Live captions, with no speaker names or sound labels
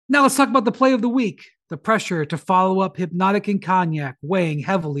Now let's talk about the play of the week. The pressure to follow up Hypnotic and Cognac weighing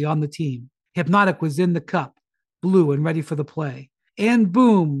heavily on the team. Hypnotic was in the cup, blue and ready for the play. And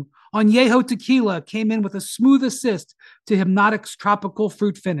boom, Añejo Tequila came in with a smooth assist to Hypnotic's tropical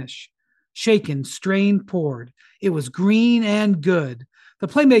fruit finish. Shaken, strained, poured. It was green and good. The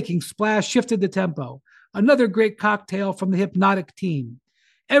playmaking splash shifted the tempo. Another great cocktail from the Hypnotic team.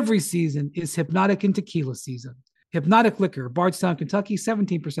 Every season is Hypnotic and Tequila season. Hypnotic Liquor, Bardstown, Kentucky,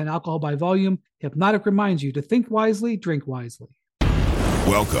 17% alcohol by volume. Hypnotic reminds you to think wisely, drink wisely.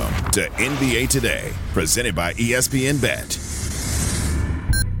 Welcome to NBA Today, presented by ESPN Bet.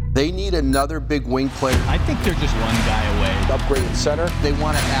 They need another big wing player. I think they're just one guy away. Upgrade at center. They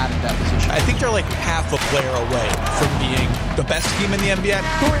want to add at that position. I think they're like half a player away from being the best team in the NBA.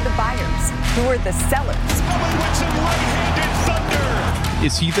 Who are the buyers? Who are the sellers? With some right-handed thunder.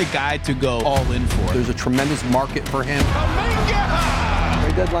 Is he the guy to go all in for? There's a tremendous market for him.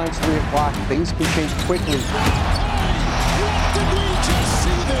 Trade deadline's 3 o'clock. Things can change quickly. What did we just see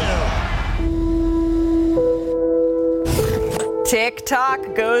there?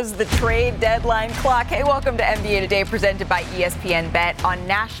 Tick-tock goes the trade deadline clock. Hey, welcome to NBA Today, presented by ESPN Bet on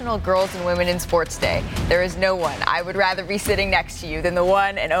National Girls and Women in Sports Day. There is no one I would rather be sitting next to you than the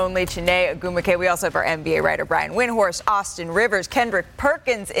one and only Chiney Ogwumike. We also have our NBA writer Brian Windhorst, Austin Rivers, Kendrick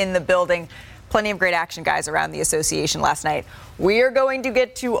Perkins in the building. Plenty of great action, guys, around the association last night. We are going to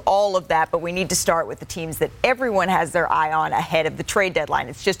get to all of that, but we need to start with the teams that everyone has their eye on ahead of the trade deadline.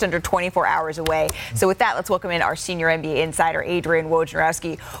 It's just under 24 hours away. So with that, let's welcome in our senior NBA insider, Adrian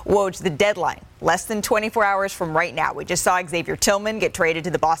Wojnarowski. Woj, the deadline, less than 24 hours from right now. We just saw Xavier Tillman get traded to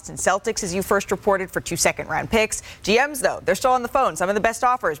the Boston Celtics, as you first reported, for 2 second-round picks. GMs, though, they're still on the phone. Some of the best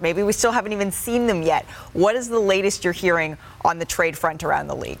offers. Maybe we still haven't even seen them yet. What is the latest you're hearing on the trade front around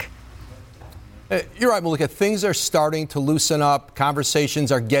the league? You're right, Malika. Things are starting to loosen up. Conversations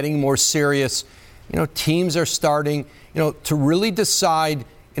are getting more serious. Teams are starting, to really decide,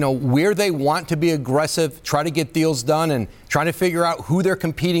 where they want to be aggressive, try to get deals done, and trying to figure out who they're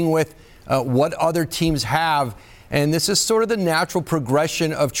competing with, what other teams have. And this is sort of the natural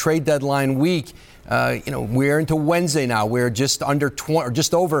progression of trade deadline week. We're into Wednesday now. We're just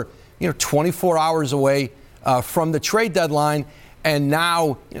over 24 hours away from the trade deadline. And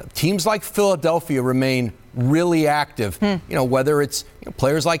now teams like Philadelphia remain really active, whether it's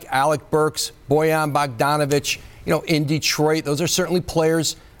players like Alec Burks, Bojan Bogdanovic, in Detroit. Those are certainly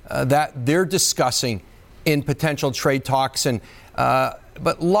players that they're discussing in potential trade talks.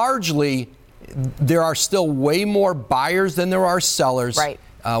 But largely, there are still way more buyers than there are sellers, right.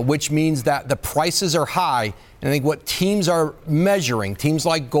 Which means that the prices are high. And I think what teams are measuring, teams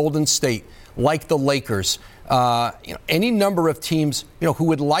like Golden State, like the Lakers, any number of teams, who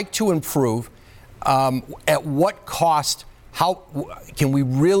would like to improve, at what cost, how can we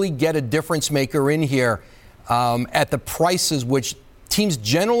really get a difference maker in here at the prices which teams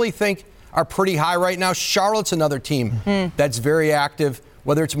generally think are pretty high right now. Charlotte's another team that's very active,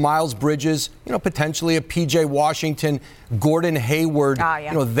 whether it's Miles Bridges, potentially a PJ Washington, Gordon Hayward.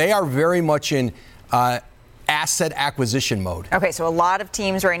 They are very much in asset acquisition mode. Okay, so a lot of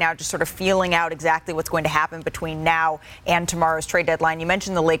teams right now just sort of feeling out exactly what's going to happen between now and tomorrow's trade deadline. You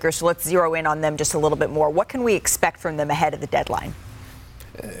mentioned the Lakers, so let's zero in on them just a little bit more. What can we expect from them ahead of the deadline?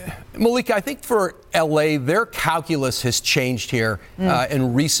 Malika, I think for LA, their calculus has changed here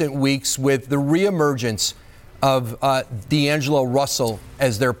in recent weeks with the reemergence of D'Angelo Russell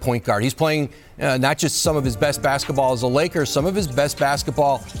as their point guard. He's playing not just some of his best basketball as a Laker, some of his best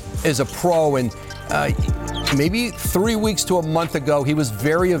basketball as a pro. And maybe 3 weeks to a month ago, he was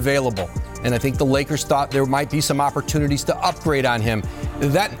very available. And I think the Lakers thought there might be some opportunities to upgrade on him.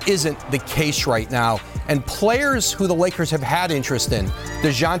 That isn't the case right now. And players who the Lakers have had interest in,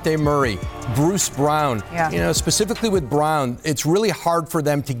 DeJounte Murray, Bruce Brown, specifically with Brown, it's really hard for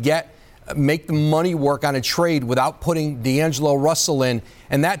them to make the money work on a trade without putting D'Angelo Russell in,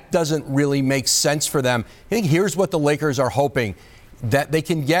 and that doesn't really make sense for them. I think here's what the Lakers are hoping, that they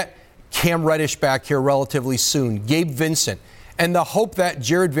can get Cam Reddish back here relatively soon, Gabe Vincent, and the hope that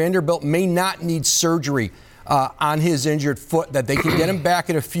Jared Vanderbilt may not need surgery on his injured foot, that they can get him back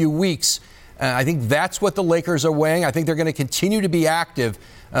in a few weeks. I think that's what the Lakers are weighing. I think they're going to continue to be active,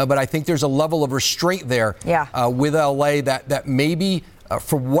 but I think there's a level of restraint there with LA that maybe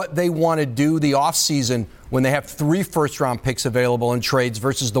for what they want to do the offseason when they have 3 first-round picks available in trades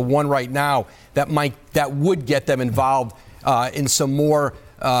versus the one right now that would get them involved in some more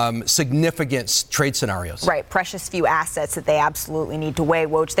significant trade scenarios. Right, precious few assets that they absolutely need to weigh.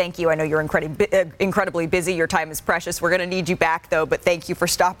 Woj, thank you. I know you're incredibly busy. Your time is precious. We're going to need you back, though, but thank you for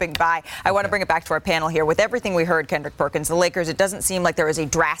stopping by. I want to bring it back to our panel here. With everything we heard, Kendrick Perkins, the Lakers, it doesn't seem like there is a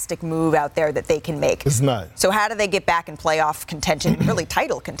drastic move out there that they can make. It's not. So how do they get back in playoff contention, really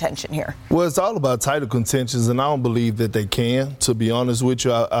title contention here? Well, it's all about title contentions, and I don't believe that they can, to be honest with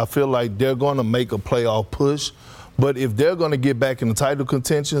you. I feel like they're going to make a playoff push. But if they're going to get back in the title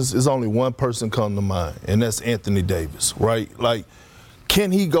contentions, there's only one person come to mind, and that's Anthony Davis, right? Like,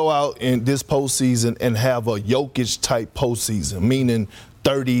 can he go out in this postseason and have a Jokic-type postseason, meaning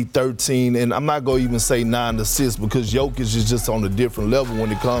 30, 13, and I'm not going to even say 9 assists because Jokic is just on a different level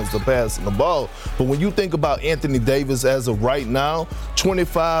when it comes to passing the ball. But when you think about Anthony Davis as of right now,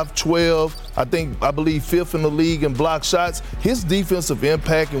 25, 12, I believe 5th in the league in block shots, his defensive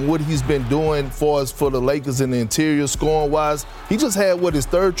impact and what he's been doing for us, for the Lakers in the interior scoring-wise, he just had, his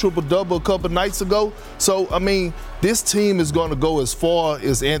 3rd triple-double a couple nights ago. So, I mean, this team is going to go as far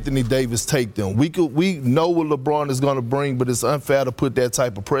as Anthony Davis take them. We know what LeBron is going to bring, but it's unfair to put that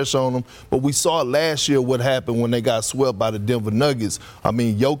type of pressure on them. But we saw last year what happened when they got swept by the Denver Nuggets. I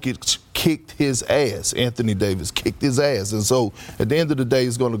mean, Jokic kicked his ass. Anthony Davis kicked his ass. And so at the end of the day,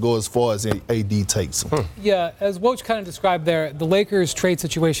 it's going to go as far as AD takes him. Yeah, as Woj kind of described there, the Lakers' trade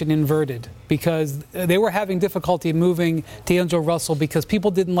situation inverted because they were having difficulty moving D'Angelo Russell because people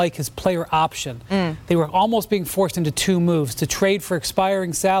didn't like his player option. They were almost being forced into 2 moves, to trade for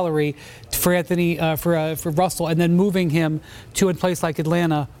expiring salary for for Russell and then moving him to a place like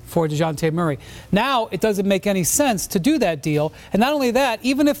Atlanta for DeJounte Murray. Now it doesn't make any sense to do that deal. And not only that,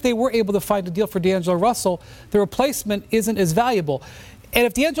 even if they were able to find a deal for D'Angelo Russell, the replacement isn't as valuable. And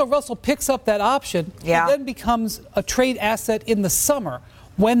if D'Angelo Russell picks up that option, he then becomes a trade asset in the summer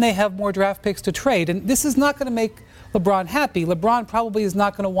when they have more draft picks to trade. And this is not going to make LeBron happy. LeBron probably is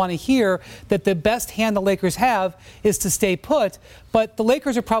not going to want to hear that the best hand the Lakers have is to stay put, but the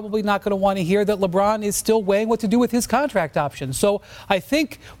Lakers are probably not going to want to hear that LeBron is still weighing what to do with his contract options. So I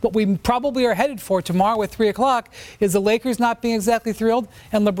think what we probably are headed for tomorrow at 3 o'clock is the Lakers not being exactly thrilled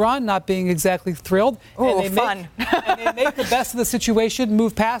and LeBron not being exactly thrilled. Oh, fun. And they make the best of the situation,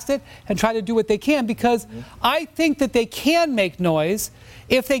 move past it, and try to do what they can, because I think that they can make noise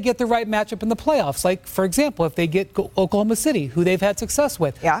if they get the right matchup in the playoffs. Like, for example, if they get Oklahoma City, who they've had success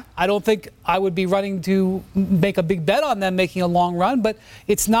with. Yeah. I don't think I would be running to make a big bet on them making a long run, but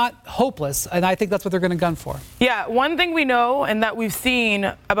it's not hopeless, and I think that's what they're going to gun for. Yeah, one thing we know and that we've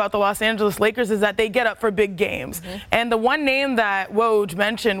seen about the Los Angeles Lakers is that they get up for big games. And the one name that Woj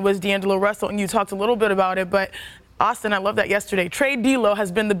mentioned was D'Angelo Russell, and you talked a little bit about it, but Austin, I love that yesterday. Trade D'Lo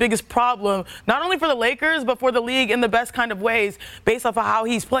has been the biggest problem, not only for the Lakers, but for the league in the best kind of ways based off of how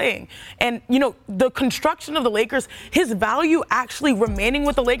he's playing. And, you know, the construction of the Lakers, his value actually remaining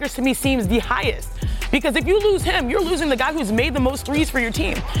with the Lakers to me seems the highest. Because if you lose him, you're losing the guy who's made the most threes for your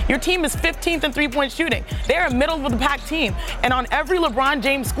team. Your team is 15th in three-point shooting. They're a middle-of-the-pack team. And on every LeBron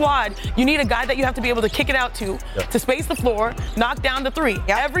James squad, you need a guy that you have to be able to kick it out to space the floor, knock down the three.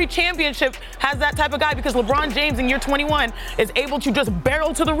 Every championship has that type of guy because LeBron James in year 21 is able to just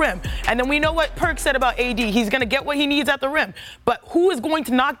barrel to the rim. And then we know what Perk said about AD. He's going to get what he needs at the rim. But who is going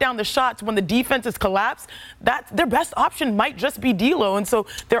to knock down the shots when the defense is collapsed? Their best option might just be D'Lo. And so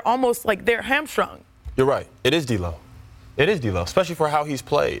they're almost like they're hamstrung. You're right. It is D'Lo. It is D'Lo, especially for how he's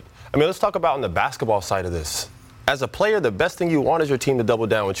played. I mean, let's talk about on the basketball side of this. As a player, the best thing you want is your team to double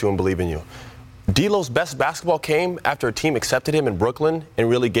down with you and believe in you. D'Lo's best basketball came after a team accepted him in Brooklyn and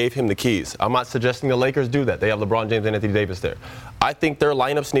really gave him the keys. I'm not suggesting the Lakers do that. They have LeBron James and Anthony Davis there. I think their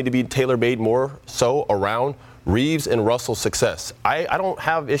lineups need to be tailor-made more so around Reeves and Russell's success. I don't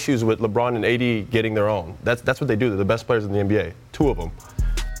have issues with LeBron and AD getting their own. That's what they do. They're the best players in the NBA, 2 of them.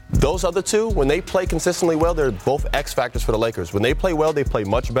 Those other 2, when they play consistently well, they're both X factors for the Lakers. When they play well, they play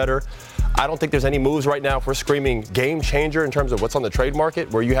much better. I don't think there's any moves right now if we're screaming game changer in terms of what's on the trade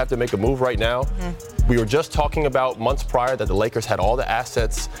market where you have to make a move right now. We were just talking about months prior that the Lakers had all the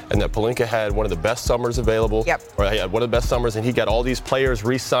assets and that Pelinka had one of the best summers available. Or he had one of the best summers, and he got all these players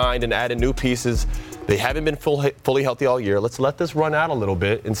re-signed and added new pieces. They haven't been fully healthy all year. Let's let this run out a little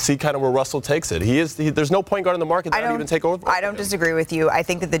bit and see kind of where Russell takes it. There's no point guard in the market that would even take over. I don't disagree with you. I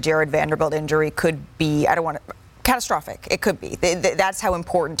think that the Jared Vanderbilt injury could be, catastrophic. It could be. That's how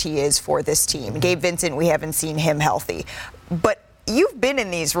important he is for this team. Gabe Vincent, we haven't seen him healthy. But you've been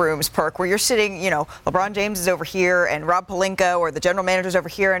in these rooms, Perk, where you're sitting, LeBron James is over here and Rob Pelinka or the general manager's over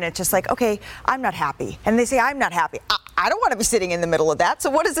here, and it's just like, okay, I'm not happy. And they say, I'm not happy. I don't want to be sitting in the middle of that.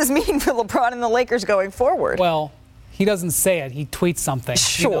 So what does this mean for LeBron and the Lakers going forward? Well, he doesn't say it. He tweets something.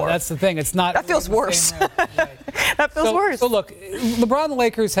 Sure. That's the thing. It's not. That feels worse. That feels worse. So look, LeBron and the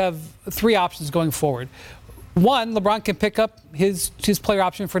Lakers have 3 options going forward. One, LeBron can pick up his player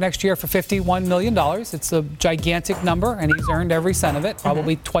option for next year for $51 million. It's a gigantic number, and he's earned every cent of it,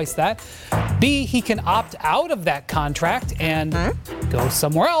 probably twice that. B, he can opt out of that contract and go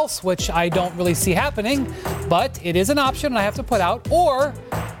somewhere else, which I don't really see happening, but it is an option I have to put out. Or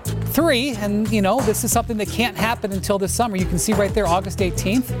 3, and this is something that can't happen until this summer. You can see right there, August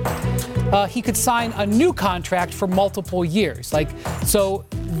 18th. He could sign a new contract for multiple years. So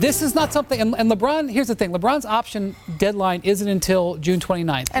this is not something, and LeBron, here's the thing, LeBron's option deadline isn't until June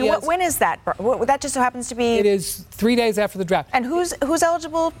 29th. And when is that? That just so happens to be? It is 3 days after the draft. And who's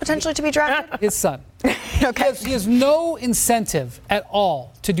eligible potentially to be drafted? His son. Okay. He has no incentive at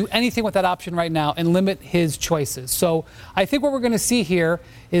all to do anything with that option right now and limit his choices. So I think what we're going to see here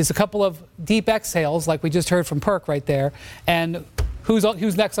is a couple of deep exhales, like we just heard from Perk right there, and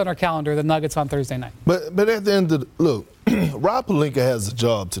who's next on our calendar? The Nuggets on Thursday night. But at the end of look, Rob Pelinka has a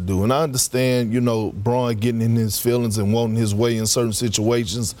job to do, and I understand, Bron getting in his feelings and wanting his way in certain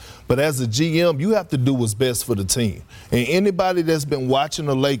situations. But as a GM, you have to do what's best for the team. And anybody that's been watching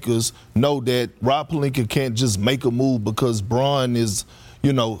the Lakers know that Rob Pelinka can't just make a move because Bron is,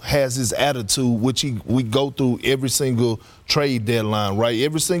 has his attitude, which we go through every single trade deadline, right?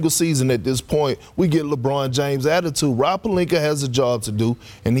 Every single season at this point, we get LeBron James' attitude. Rob Pelinka has a job to do,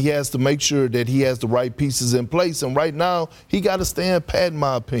 and he has to make sure that he has the right pieces in place. And right now, he got to stand pat, in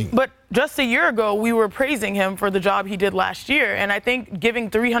my opinion. But just a year ago, we were praising him for the job he did last year. And I think giving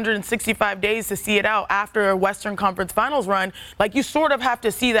 365 days to see it out after a Western Conference Finals run, you sort of have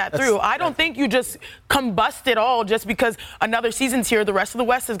to see that through. I don't think you just combust it all just because another season's here. The rest of the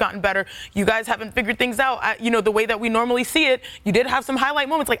West has gotten better. You guys haven't figured things out, the way that we normally see it. You did have some highlight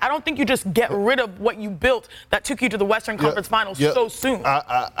moments. I don't think you just get rid of what you built that took you to the Western Conference Finals so soon.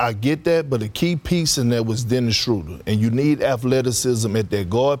 I get that, but a key piece in that was Dennis Schroeder. And you need athleticism at that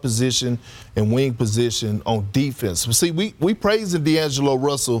guard position and wing position on defense. See, we praising D'Angelo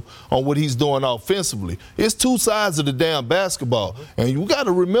Russell on what he's doing offensively. It's 2 sides of the damn basketball. And you got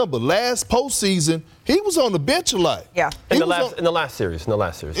to remember, last postseason, he was on the bench a lot. Yeah. In the last series.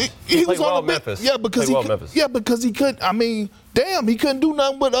 He was well on the bench. Memphis. Yeah, because he couldn't. I mean, he couldn't do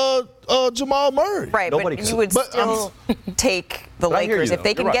nothing with Jamal Murray. Right, but you would still take the Lakers if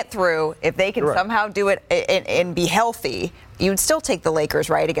they can get through, if they can somehow do it and be healthy. You would still take the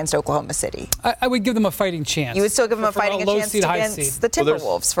Lakers, right, against Oklahoma City. I would give them a fighting chance. You would still give them a fighting chance against the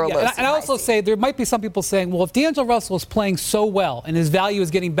Timberwolves for a low seed. And I also say there might be some people saying, well, if D'Angelo Russell is playing so well and his value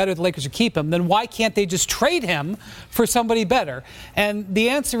is getting better, the Lakers should keep him, then why can't they just trade him for somebody better? And the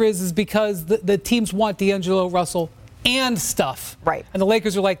answer is because the teams want D'Angelo Russell and stuff. Right. And the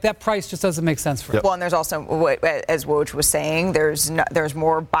Lakers are like, that price just doesn't make sense for us. Well, and there's also, as Woj was saying, there's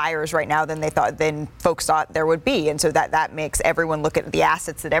more buyers right now than folks thought there would be. And so that makes everyone look at the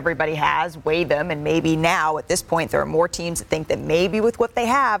assets that everybody has, weigh them, and maybe now at this point there are more teams that think that maybe with what they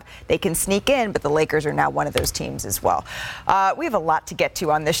have, they can sneak in, but the Lakers are now one of those teams as well. We have a lot to get to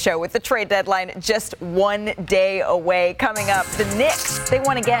on this show with the trade deadline just 1 day away. Coming up, the Knicks, they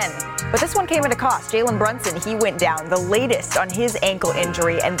won again, but this one came at a cost. Jalen Brunson, he went down. The latest on his ankle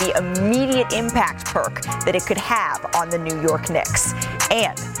injury and the immediate impact, Perk, that it could have on the New York Knicks.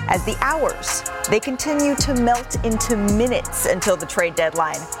 And as the hours, they continue to melt into minutes until the trade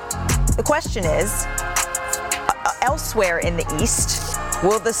deadline. The question is, elsewhere in the East,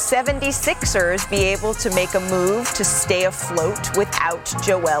 will the 76ers be able to make a move to stay afloat without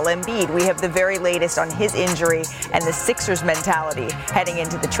Joel Embiid? We have the very latest on his injury and the Sixers mentality heading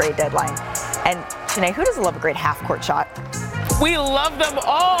into the trade deadline. And Shanae, who doesn't love a great half-court shot? We love them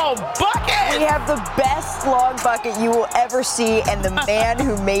all. Bucket! We have the best long bucket you will ever see, and the man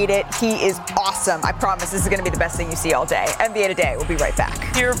who made it, he is awesome. I promise this is going to be the best thing you see all day. NBA Today, we'll be right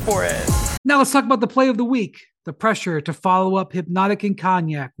back. Here for it. Now let's talk about the play of the week. The pressure to follow up Hypnotic and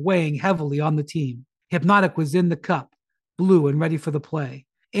Cognac weighing heavily on the team. Hypnotic was in the cup, blue and ready for the play.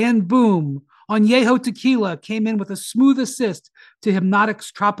 And boom, Añejo Tequila came in with a smooth assist to Hypnotic's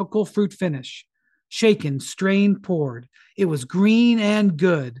tropical fruit finish. Shaken, strained, poured. It was green and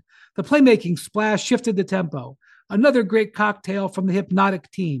good. The playmaking splash shifted the tempo. Another great cocktail from the Hypnotic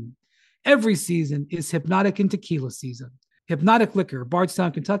team. Every season is Hypnotic and Tequila season. Hypnotic Liquor,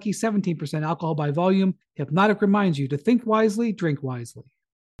 Bardstown, Kentucky, 17% alcohol by volume. Hypnotic reminds you to think wisely, drink wisely.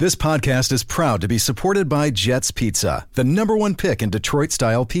 This podcast is proud to be supported by Jets Pizza, the #1 pick in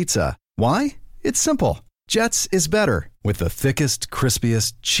Detroit-style pizza. Why? It's simple. Jets is better. With the thickest,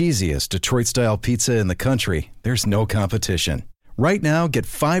 crispiest, cheesiest Detroit-style pizza in the country, there's no competition. Right now, get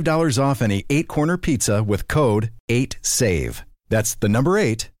 $5 off any 8-corner pizza with code 8SAVE. That's the number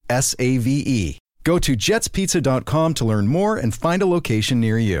 8, SAVE. Go to jetspizza.com to learn more and find a location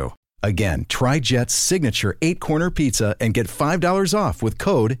near you. Again, try Jet's signature 8-corner pizza and get $5 off with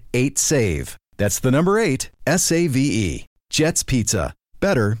code 8SAVE. That's the number 8, SAVE. Jet's Pizza.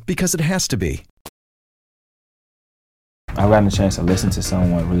 Better because it has to be. I've gotten a chance to listen to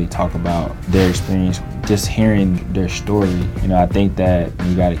someone really talk about their experience, just hearing their story. I think that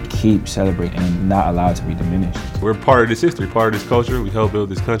you got to keep celebrating and not allow it to be diminished. We're part of this history, part of this culture. We help build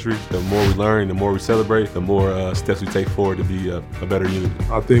this country. The more we learn, the more we celebrate, the more steps we take forward to be a better unit.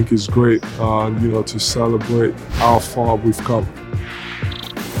 I think it's great, to celebrate how far we've come.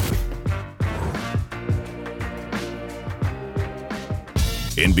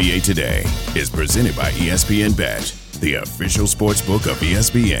 NBA Today is presented by ESPN Bet, the official sportsbook of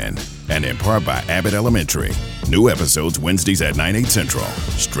ESPN, and in part by Abbott Elementary. New episodes Wednesdays at 9, 8 Central.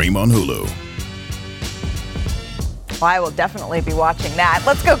 Stream on Hulu. Well, I will definitely be watching that.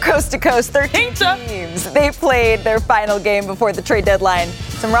 Let's go coast to coast. 13 teams. They played their final game before the trade deadline.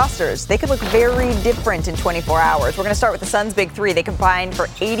 Some rosters, they could look very different in 24 hours. We're going to start with the Suns' big three. They combined for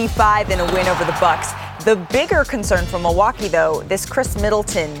 85 in a win over the Bucks. The bigger concern for Milwaukee, though, this Chris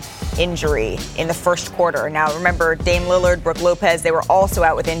Middleton injury in the first quarter. Now, remember, Dame Lillard, Brook Lopez, they were also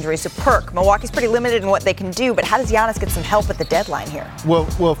out with injuries. So, Perk, Milwaukee's pretty limited in what they can do, but how does Giannis get some help at the deadline here?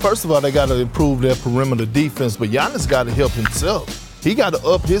 Well, first of all, they got to improve their perimeter defense, but Giannis got to help himself. He got to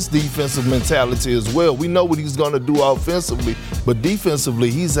up his defensive mentality as well. We know what he's going to do offensively, but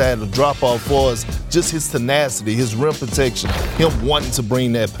defensively, he's had a drop-off for us. Just his tenacity, his rim protection, him wanting to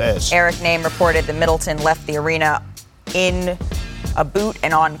bring that passion. Eric Name reported that Middleton left the arena in a boot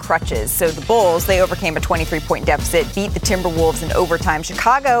and on crutches. So the Bulls, they overcame a 23-point deficit, beat the Timberwolves in overtime.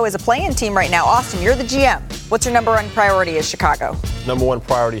 Chicago is a play-in team right now. Austin, you're the GM. What's your number one priority as Chicago? Number one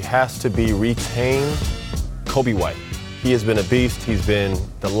priority has to be retain Kobe White. He has been a beast. He's been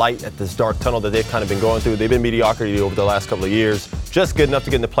the light at this dark tunnel that they've kind of been going through. They've been mediocrity over the last couple of years. Just good enough to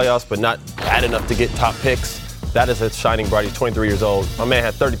get in the playoffs, but not bad enough to get top picks. That is a shining bright. He's 23 years old. My man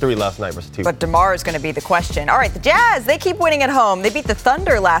had 33 last night versus T. But DeMar is going to be the question. All right, the Jazz, they keep winning at home. They beat the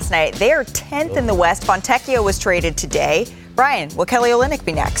Thunder last night. They are 10th in the West. Fontecchio was traded today. Brian, will Kelly Olynyk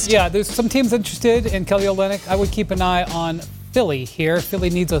be next? Yeah, there's some teams interested in Kelly Olynyk. I would keep an eye on Philly here. Philly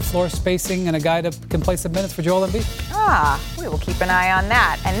needs a floor spacing and a guy to can play some minutes for Joel Embiid. We will keep an eye on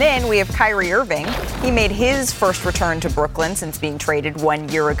that. And then we have Kyrie Irving. He made his first return to Brooklyn since being traded 1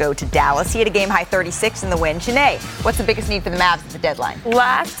 year ago to Dallas. He had a game-high 36 in the win. Janae, what's the biggest need for the Mavs at the deadline?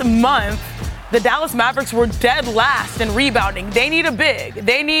 Last month, the Dallas Mavericks were dead last in rebounding. They need a big.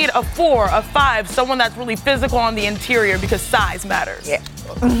 They need a 4, a 5, someone that's really physical on the interior because size matters. Yeah.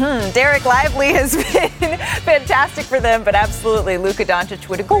 Derek Lively has been fantastic for them, but absolutely, Luka Doncic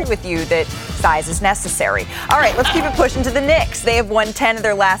would agree with you that size is necessary. All right, let's keep it pushing to the Knicks. They have won 10 of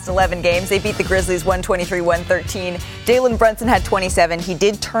their last 11 games. They beat the Grizzlies 123-113. Jalen Brunson had 27. He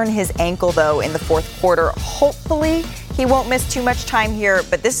did turn his ankle, though, in the fourth quarter. Hopefully, he won't miss too much time here,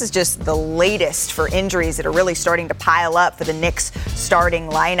 but this is just the latest for injuries that are really starting to pile up for the Knicks starting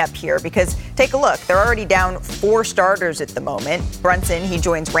lineup here. Because take a look, they're already down 4 starters at the moment. Brunson, he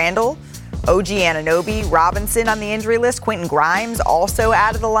joins Randall, OG Anunoby, Robinson on the injury list, Quentin Grimes also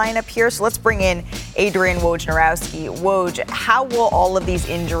out of the lineup here. So let's bring in Adrian Wojnarowski. Woj, how will all of these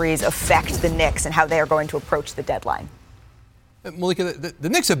injuries affect the Knicks and how they are going to approach the deadline? Malika, the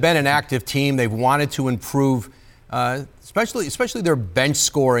Knicks have been an active team. They've wanted to improve, especially their bench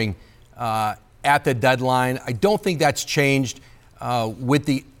scoring at the deadline. I don't think that's changed with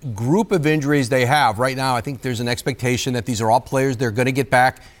the group of injuries they have right now. I think there's an expectation that these are all players they're going to get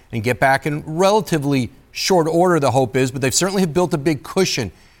back in relatively short order, the hope is, but they certainly have built a big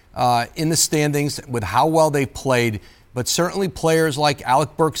cushion in the standings with how well they've played. But certainly players like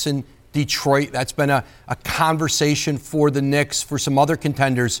Alec Burks in Detroit, that's been a conversation for the Knicks, for some other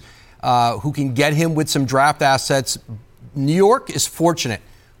contenders who can get him with some draft assets. New York is fortunate.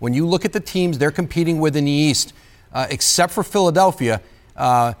 When you look at the teams they're competing with in the East, except for Philadelphia,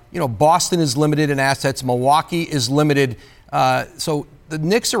 Boston is limited in assets. Milwaukee is limited. So the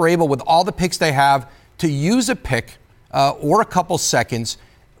Knicks are able, with all the picks they have, to use a pick or a couple seconds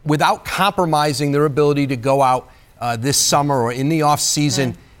without compromising their ability to go out this summer or in the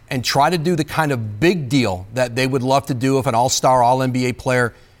offseason and try to do the kind of big deal that they would love to do if an all-star, all-NBA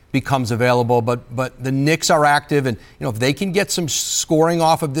player becomes available. But the Knicks are active, and if they can get some scoring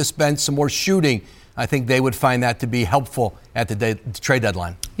off of this bench, some more shooting, I think they would find that to be helpful at the trade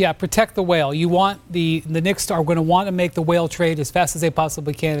deadline. Yeah, protect the whale. You want the Knicks are going to want to make the whale trade as fast as they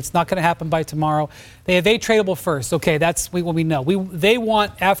possibly can. It's not going to happen by tomorrow. They have 8 tradable first. Okay, that's what we know. They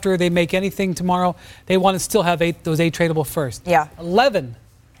want, after they make anything tomorrow, they want to still have those 8 tradable first. Yeah. 11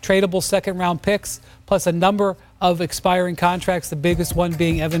 tradable second-round picks, plus a number of expiring contracts, the biggest one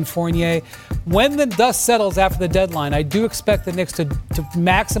being Evan Fournier. When the dust settles after the deadline, I do expect the Knicks to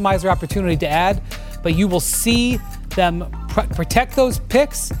maximize their opportunity to add, but you will see them protect those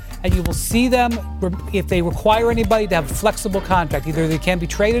picks, and you will see them, if they require anybody, to have a flexible contract. Either they can be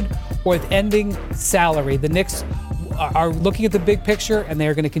traded or with ending salary. The Knicks are looking at the big picture, and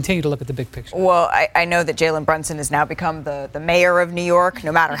they're going to continue to look at the big picture. Well, I know that Jalen Brunson has now become the mayor of New York,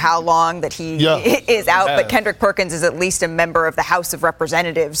 no matter how long that he is out. But Kendrick Perkins is at least a member of the House of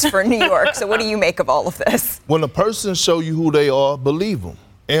Representatives for New York. So what do you make of all of this? When a person show you who they are, believe them.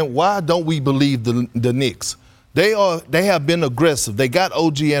 And why don't we believe the Knicks? They have been aggressive. They got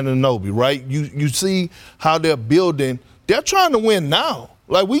OG Anunoby, right? You see how they're building. They're trying to win now.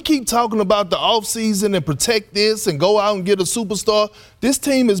 Like, we keep talking about the offseason and protect this and go out and get a superstar. This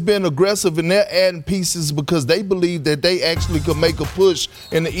team has been aggressive, and they're adding pieces because they believe that they actually could make a push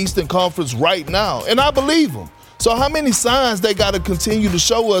in the Eastern Conference right now. And I believe them. So how many signs they got to continue to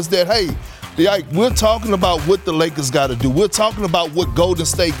show us that, hey, we're talking about what the Lakers got to do. We're talking about what Golden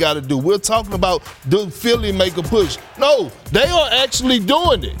State got to do. We're talking about do Philly make a push. No, they are actually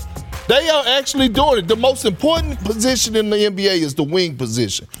doing it. They are actually doing it. The most important position in the NBA is the wing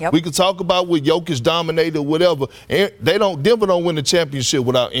position. Yep. We could talk about what Jokic dominated or whatever. Denver don't win the championship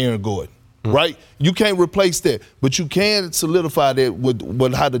without Aaron Gordon, right? You can't replace that, but you can solidify that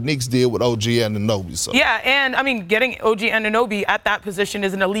with how the Knicks did with OG Anunoby. So. Yeah, and I mean, getting OG Anunoby at that position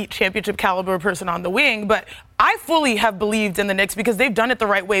is an elite championship caliber person on the wing, but I fully have believed in the Knicks because they've done it the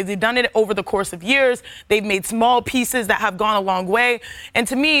right way. They've done it over the course of years. They've made small pieces that have gone a long way. And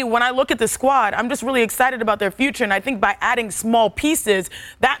to me, when I look at the squad, I'm just really excited about their future. And I think by adding small pieces,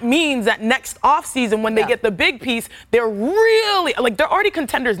 that means that next offseason, when they get the big piece, they're really, they're already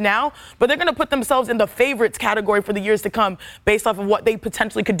contenders now, but they're going to put themselves in the favorites category for the years to come based off of what they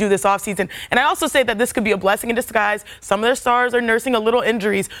potentially could do this offseason. And I also say that this could be a blessing in disguise. Some of their stars are nursing a little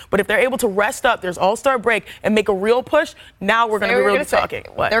injuries, but if they're able to rest up, there's all-star break, and make a real push, now we're going to be really talking.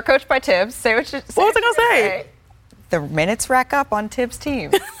 What? They're coached by Tibbs. Say what you say. What was I going to say? The minutes rack up on Tibbs'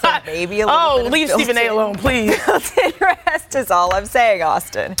 team. So maybe a little bit of leave Stephen A. alone, please. Built-in rest is all I'm saying,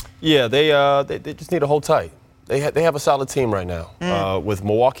 Austin. Yeah, they just need to hold tight. They have a solid team right now. With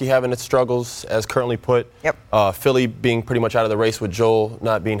Milwaukee having its struggles, as currently put, Philly being pretty much out of the race with Joel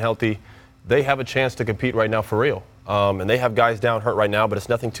not being healthy, they have a chance to compete right now for real. And they have guys down hurt right now, but it's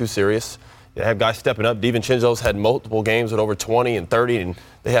nothing too serious. They have guys stepping up. DiVincenzo's had multiple games with over 20 and 30, and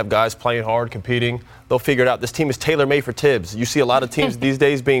they have guys playing hard, competing. They'll figure it out. This team is tailor-made for Tibbs. You see a lot of teams these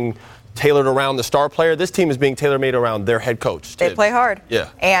days being tailored around the star player. This team is being tailor-made around their head coach, Tibbs. They play hard. Yeah.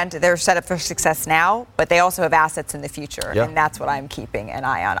 And they're set up for success now, but they also have assets in the future, and that's what I'm keeping an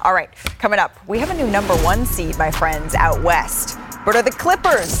eye on. All right, coming up, we have a new number 1 seed, my friends, out west. But are the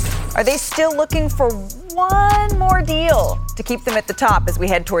Clippers, are they still looking for one more deal to keep them at the top as we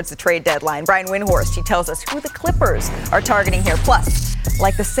head towards the trade deadline? Brian Windhorst, he tells us who the Clippers are targeting here. Plus,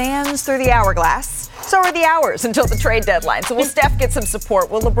 like the sands through the hourglass, so are the hours until the trade deadline. So will Steph get some support?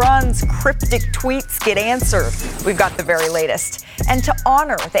 Will LeBron's cryptic tweets get answered? We've got the very latest. And to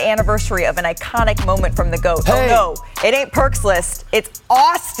honor the anniversary of an iconic moment from the GOAT, oh no, it ain't Perk's list, it's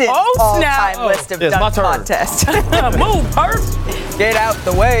Austin's all-time list of dunk contest. Move, Perk! Get out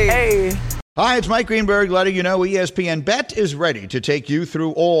the way. Hey. Hi, it's Mike Greenberg letting you know ESPN Bet is ready to take you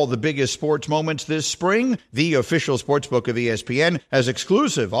through all the biggest sports moments this spring. The official sportsbook of ESPN has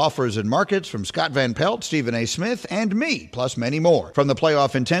exclusive offers and markets from Scott Van Pelt, Stephen A. Smith, and me, plus many more. From the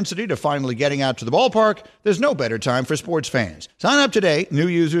playoff intensity to finally getting out to the ballpark, there's no better time for sports fans. Sign up today. New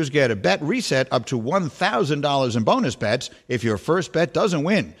users get a bet reset up to $1,000 in bonus bets if your first bet doesn't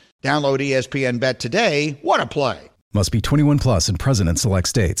win. Download ESPN Bet today. What a play. Must be 21 plus and present in select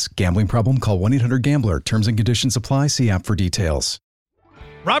states. Gambling problem? Call 1-800-GAMBLER. Terms and conditions apply. See app for details.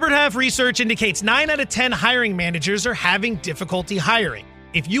 Robert Half research indicates 9 out of 10 hiring managers are having difficulty hiring.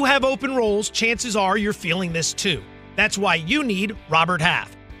 If you have open roles, chances are you're feeling this too. That's why you need Robert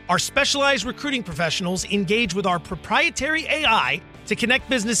Half. Our specialized recruiting professionals engage with our proprietary AI to connect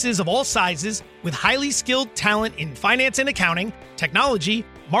businesses of all sizes with highly skilled talent in finance and accounting, technology,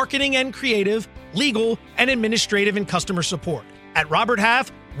 marketing and creative, legal, and administrative and customer support. At Robert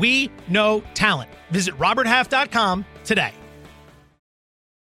Half, we know talent. Visit roberthalf.com today.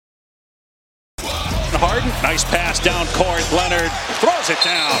 Hard? Harden. Nice pass down court. Leonard throws it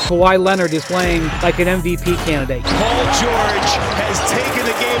down. Kawhi Leonard is playing like an MVP candidate. Paul George has taken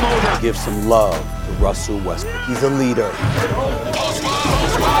the game over. Give some love to Russell Westbrook. He's a leader.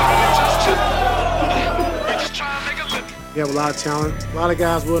 You have a lot of talent, a lot of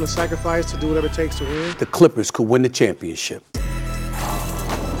guys willing to sacrifice to do whatever it takes to win. The Clippers could win the championship.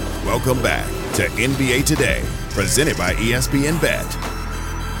 Welcome back to NBA Today, presented by ESPN Bet.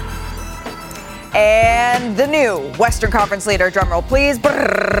 And the new Western Conference leader, drumroll please,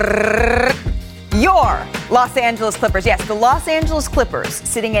 your Los Angeles Clippers. Yes, the Los Angeles Clippers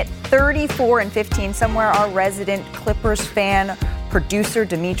sitting at 34-15. Somewhere our resident Clippers fan, producer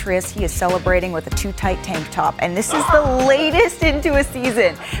Demetrius, he is celebrating with a too tight tank top. And this is the latest into a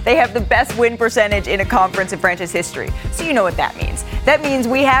season. They have the best win percentage in a conference in franchise history. So you know what that means. That means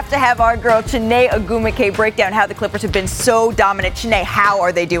we have to have our girl Chiney Ogwumike break down how the Clippers have been so dominant. Chiney, how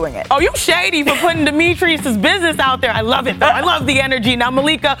are they doing it? Oh, you shady for putting Demetrius' business out there. I love it, though. I love the energy. Now,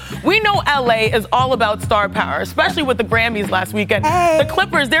 Malika, we know LA is all about star power, especially with the Grammys last weekend. Hey. The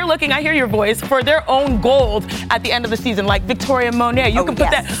Clippers, they're looking, I hear your voice, for their own gold at the end of the season, like Victoria Monet. You can put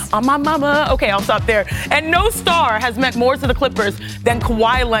that on my mama. Okay, I'll stop there. And no star has meant more to the Clippers than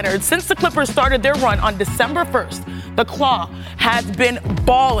Kawhi Leonard. Since the Clippers started their run on December 1st, the Claw has been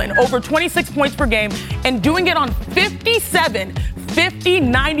balling over 26 points per game and doing it on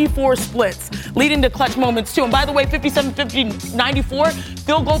 50-94 splits, leading to clutch moments too. And by the way, 57-50-94,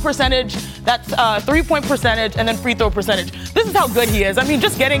 field goal percentage, that's three-point percentage, and then free throw percentage. This is how good he is. I mean,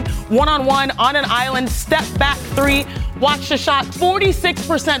 just getting one-on-one on an island, step back three, watch the shot,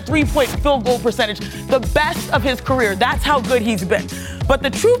 46% three-point field goal percentage, the best of his career. That's how good he's been. But the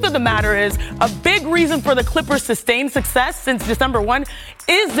truth of the matter is, a big reason for the Clippers' sustained success since December 1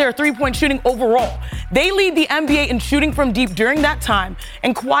 is their three-point shooting overall. They lead the NBA in shooting from deep during that time,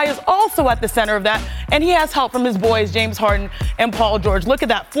 and Kawhi is also at the center of that, and he has help from his boys, James Harden and Paul George. Look at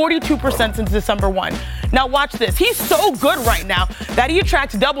that, 42% since December 1. Now watch this. He's so good right now that he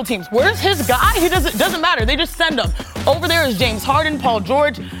attracts double teams. Where's his guy? He doesn't matter. They just send him. Over there is James Harden, Paul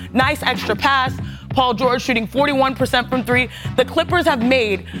George, nice extra pass. Paul George shooting 41% from three. The Clippers have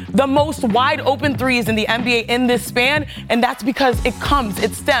made the most wide open threes in the NBA in this span, and that's because it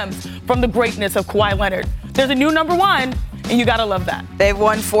stems from the greatness of Kawhi Leonard. There's a new number one, and you gotta love that. They've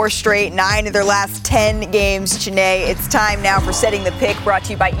won 4 straight, 9 of their last 10 games, Chiney. It's time now for Setting the Pick, brought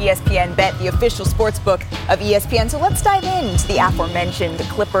to you by ESPN Bet, the official sports book of ESPN. So let's dive into the aforementioned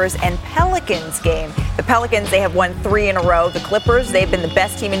Clippers and Pelicans game. The Pelicans, they have won 3 in a row. The Clippers, they've been the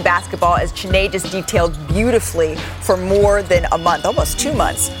best team in basketball, as Chiney just detailed beautifully, for more than a month, almost 2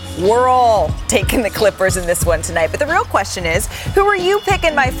 months. We're all taking the Clippers in this one tonight. But the real question is, who are you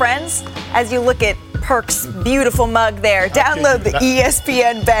picking, my friends, as you look at Perk's beautiful mug there? Download the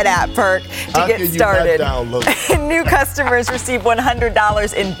ESPN Bet app, Perk, to get started. New customers receive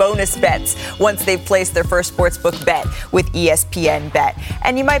 $100 in bonus bets once they've placed their first sportsbook bet with ESPN Bet.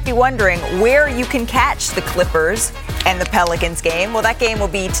 And you might be wondering where you can catch the Clippers and the Pelicans game. Well, that game will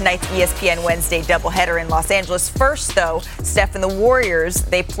be tonight's ESPN Wednesday doubleheader in Los Angeles. First, though, Steph and the Warriors,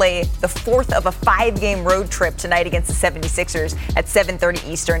 they play the 4th of a 5-game road trip tonight against the 76ers at 7:30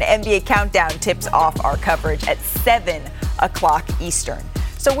 Eastern. NBA Countdown tips off our coverage at 7 o'clock Eastern.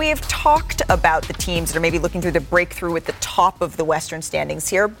 So we have talked about the teams that are maybe looking through the breakthrough at the top of the Western standings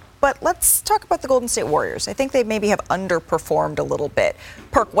here, but let's talk about the Golden State Warriors. I think they maybe have underperformed a little bit.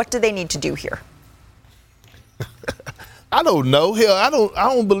 Perk, what do they need to do here? I don't know. Hell, I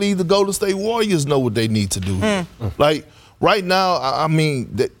don't believe the Golden State Warriors know what they need to do. Like right now, I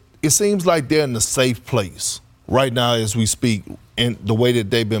mean, it seems like they're in a safe place right now as we speak, and the way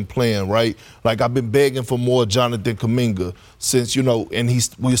that they've been playing, right? Like I've been begging for more Jonathan Kuminga since, and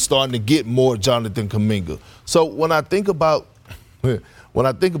we're starting to get more Jonathan Kuminga. So when I think about the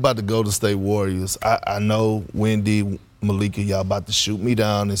Golden State Warriors, I know Wendy, Malika, y'all about to shoot me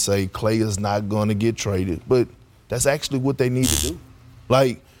down and say Clay is not going to get traded, but that's actually what they need to do.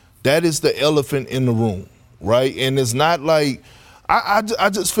 Like, that is the elephant in the room, right? And it's not like I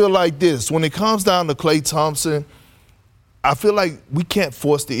just feel like this. When it comes down to Klay Thompson, I feel like we can't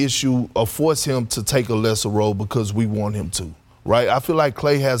force the issue or force him to take a lesser role because we want him to, right? I feel like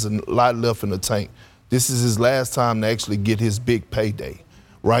Klay has a lot left in the tank. This is his last time to actually get his big payday,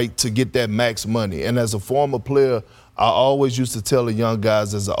 right, to get that max money. And as a former player, I always used to tell the young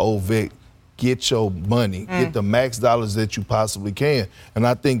guys as an old vet, get your money, get the max dollars that you possibly can. And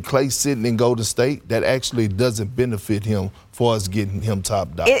I think Klay sitting in Golden State, that actually doesn't benefit him for us getting him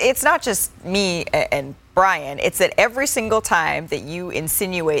top dollar. It's not just me and Brian, it's that every single time that you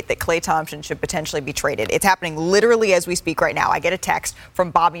insinuate that Klay Thompson should potentially be traded, it's happening literally as we speak right now. I get a text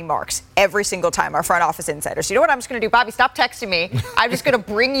from Bobby Marks every single time, our front office insider. So you know what I'm just going to do? Bobby, stop texting me. I'm just going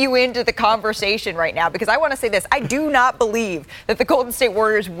to bring you into the conversation right now because I want to say this. I do not believe that the Golden State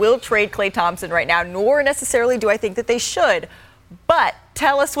Warriors will trade Klay Thompson right now, nor necessarily do I think that they should. But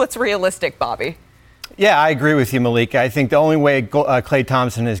tell us what's realistic, Bobby. Yeah, I agree with you, Malika. I think the only way Klay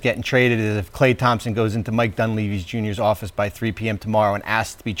Thompson is getting traded is if Klay Thompson goes into Mike Dunleavy Jr.'s office by 3 p.m. tomorrow and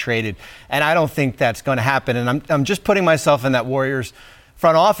asks to be traded. And I don't think that's going to happen. And I'm just putting myself in that Warriors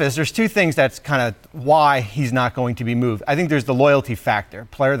front office. There's two things that's kind of why he's not going to be moved. I think there's the loyalty factor.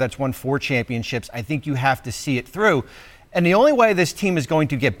 Player that's won 4 championships, I think you have to see it through. And the only way this team is going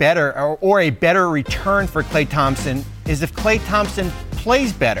to get better or a better return for Klay Thompson is if Klay Thompson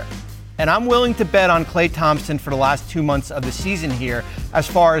plays better. And I'm willing to bet on Klay Thompson for the last 2 months of the season here as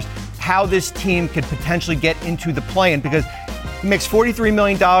far as how this team could potentially get into the play-in because he makes $43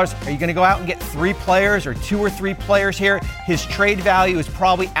 million. Are you going to go out and get 3 players or 2 or 3 players here? His trade value is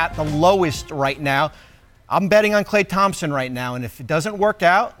probably at the lowest right now. I'm betting on Klay Thompson right now, and if it doesn't work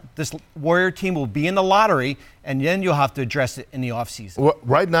out, this Warrior team will be in the lottery, and then you'll have to address it in the offseason.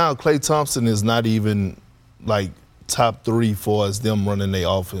 Right now, Klay Thompson is not even like top 3 for us, them running their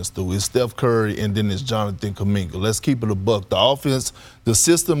offense through. It's Steph Curry and then it's Jonathan Kuminga. Let's keep it a buck. The offense, the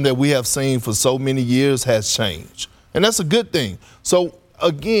system that we have seen for so many years has changed. And that's a good thing. So,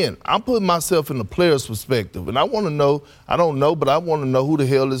 again, I'm putting myself in the player's perspective. And I want to know, I don't know, but I want to know who the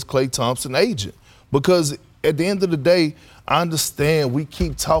hell is Klay Thompson agent. Because at the end of the day, I understand we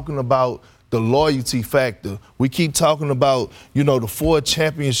keep talking about the loyalty factor. We keep talking about, the 4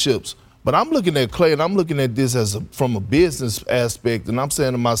 championships. But I'm looking at Klay, and I'm looking at this from a business aspect, and I'm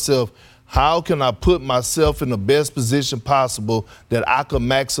saying to myself, how can I put myself in the best position possible that I can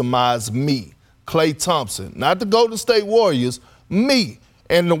maximize me, Klay Thompson, not the Golden State Warriors, me.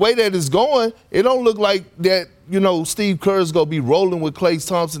 And the way that it's going, it don't look like that, Steve Kerr's going to be rolling with Klay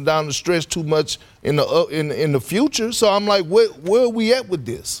Thompson down the stretch too much in the future. So I'm like, where are we at with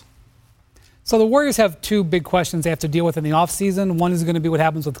this? So the Warriors have 2 big questions they have to deal with in the offseason. One is going to be what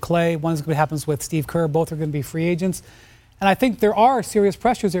happens with Klay. One is what happens with Steve Kerr. Both are going to be free agents. And I think there are serious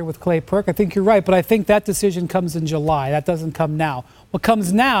pressures there with Klay, Perk. I think you're right, but I think that decision comes in July. That doesn't come now. What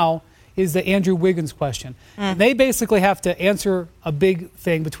comes now is the Andrew Wiggins question. They basically have to answer a big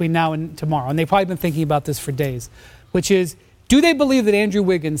thing between now and tomorrow, and they've probably been thinking about this for days, which is, do they believe that Andrew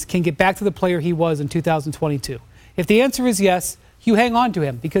Wiggins can get back to the player he was in 2022? If the answer is yes, you hang on to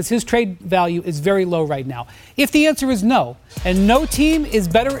him because his trade value is very low right now. If the answer is no, and no team is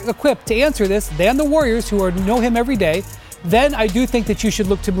better equipped to answer this than the Warriors, who know him every day, then I do think that you should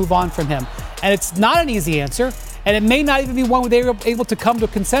look to move on from him. And it's not an easy answer, and it may not even be one where they're able to come to a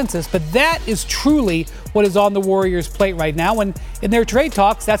consensus, but that is truly what is on the Warriors' plate right now. And in their trade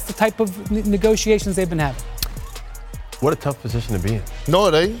talks, that's the type of negotiations they've been having. What a tough position to be in. No,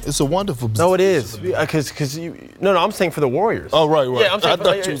 it ain't. It's a wonderful position. No, it is. Because no, I'm saying for the Warriors. Oh, right. Yeah, I'm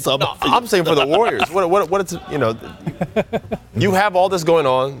saying for the Warriors. What it's, you have all this going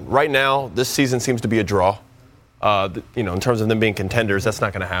on right now. This season seems to be a draw. In terms of them being contenders, that's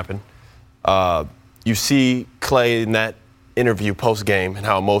not going to happen. You see Klay in that interview post-game and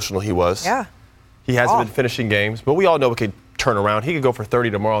how emotional he was. Yeah. He hasn't been finishing games, but we all know it could turn around. He could go for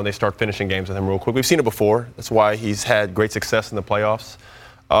 30 tomorrow and they start finishing games with him real quick. We've seen it before. That's why he's had great success in the playoffs.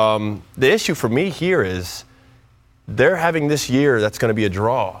 The issue for me here is they're having this year that's going to be a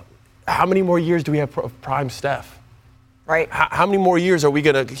draw. How many more years do we have of prime Steph? Right. How many more years are we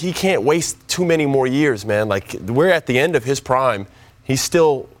going to – he can't waste too many more years, man. Like, we're at the end of his prime. He's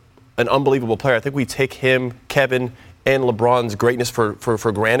still an unbelievable player. I think we take him, Kevin, and LeBron's greatness for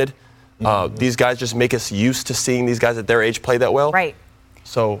granted. These guys just make us used to seeing these guys at their age play that well. Right.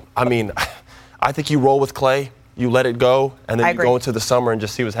 So, I mean, I think you roll with Klay, you let it go, and then you go into the summer and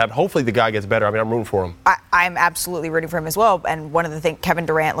just see what's happening. Hopefully the guy gets better. I mean, I'm rooting for him. I'm absolutely rooting for him as well. And one of the things, Kevin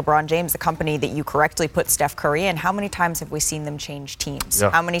Durant, LeBron James, the company that you correctly put Steph Curry in, how many times have we seen them change teams? Yeah.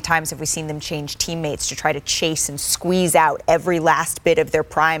 How many times have we seen them change teammates to try to chase and squeeze out every last bit of their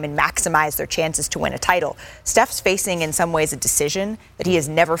prime and maximize their chances to win a title? Steph's facing, in some ways, a decision that he has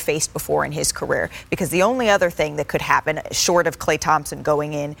never faced before in his career. Because the only other thing that could happen, short of Klay Thompson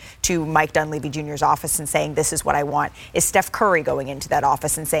going in to Mike Dunleavy Jr.'s office and saying, this is what I want, is Steph Curry going into that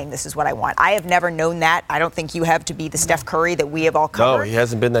office and saying, this is what I want. I have never known that. I don't think you have to be the Steph Curry that we have all covered. No, he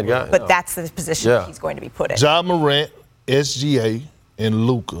hasn't been that guy. But that's the position he's going to be put in. Ja Morant, SGA, and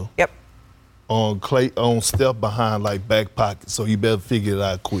Luka. Yep. On Steph behind like back pockets, so you better figure it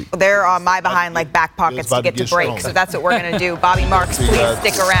out quick. They're on my behind like back pockets to get to break, so that's what we're going to do. Bobby Marks, please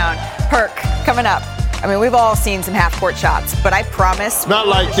stick around. Perk, coming up. I mean, we've all seen some half-court shots, but I promise. Not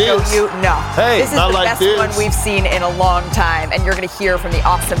like this. No. Hey, this is not the like best this. one we've seen in a long time, and you're going to hear from the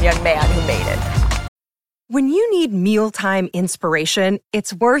awesome young man who made it. When you need mealtime inspiration,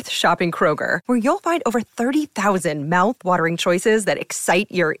 it's worth shopping Kroger, where you'll find over 30,000 mouth-watering choices that excite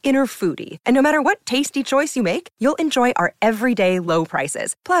your inner foodie. And no matter what tasty choice you make, you'll enjoy our everyday low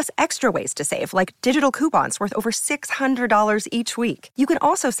prices, plus extra ways to save, like digital coupons worth over $600 each week. You can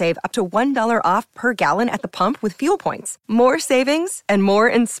also save up to $1 off per gallon at the pump with fuel points. More savings and more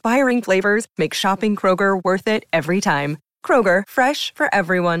inspiring flavors make shopping Kroger worth it every time. Kroger, fresh for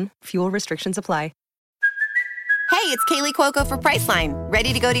everyone. Fuel restrictions apply. Hey, it's Kaylee Cuoco for Priceline.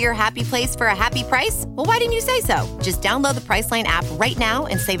 Ready to go to your happy place for a happy price? Well, why didn't you say so? Just download the Priceline app right now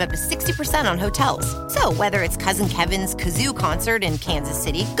and save up to 60% on hotels. So whether it's Cousin Kevin's Kazoo Concert in Kansas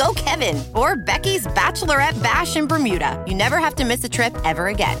City, go Kevin, or Becky's Bachelorette Bash in Bermuda, you never have to miss a trip ever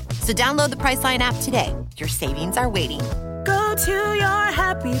again. So download the Priceline app today. Your savings are waiting. Go to your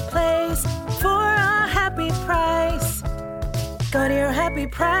happy place for a happy price. Go to your happy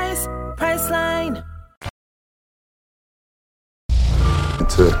price, Priceline.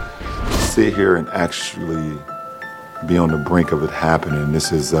 To sit here and actually be on the brink of it happening,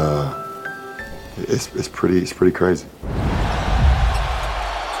 this is it's pretty crazy.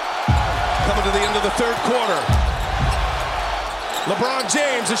 Coming to the end of the third quarter. LeBron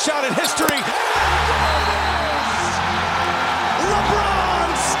James, a shot at history.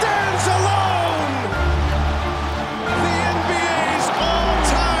 LeBron stands alone. The NBA's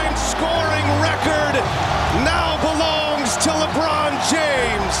all-time scoring record now belongs to LeBron James.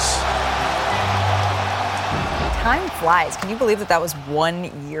 Time flies. Can you believe that was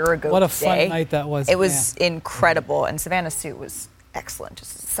 1 year ago? What a today? fun night that was. It was incredible, and Savannah Sue was excellent,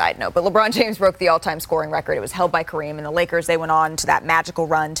 just as a side note. But LeBron James broke the all-time scoring record. It was held by Kareem, and the Lakers, they went on to that magical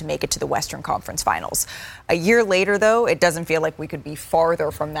run to make it to the Western Conference Finals. A year later, though, it doesn't feel like we could be farther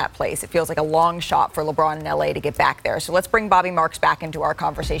from that place. It feels like a long shot for LeBron in LA to get back there. So let's bring Bobby Marks back into our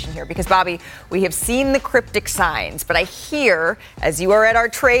conversation here, because, Bobby, we have seen the cryptic signs, but I hear, as you are at our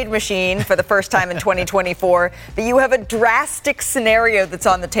trade machine for the first time in 2024, that you have a drastic scenario that's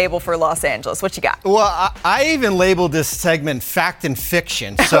on the table for Los Angeles. What you got? Well, I even labeled this segment Fact and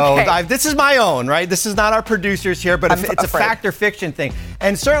Fiction. So Okay. this is my own, right? This is not our producers here, but it's a fact or fiction thing.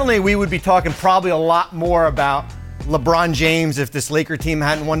 And certainly we would be talking probably a lot more about LeBron James if this Laker team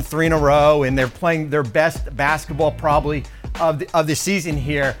hadn't won 3 in a row and they're playing their best basketball probably of the season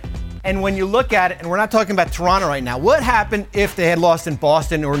here. And when you look at it, and we're not talking about Toronto right now, what happened if they had lost in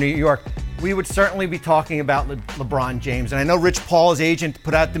Boston or New York? We would certainly be talking about LeBron James. And I know Rich Paul's agent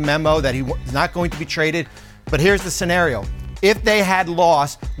put out the memo that he is not going to be traded, but here's the scenario. If they had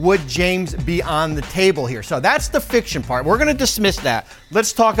lost, would James be on the table here? So that's the fiction part. We're going to dismiss that.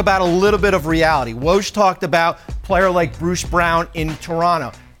 Let's talk about a little bit of reality. Woj talked about a player like Bruce Brown in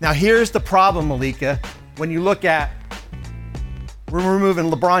Toronto. Now, here's the problem, Malika. When you look at, we're removing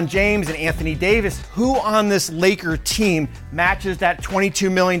LeBron James and Anthony Davis, who on this Laker team matches that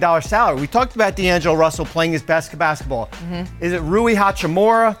 $22 million salary? We talked about D'Angelo Russell playing his best basketball. Mm-hmm. Is it Rui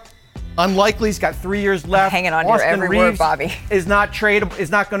Hachimura? Unlikely. He's got 3 years left. Hanging on Austin your every Reeves word, Bobby. Is not tradable.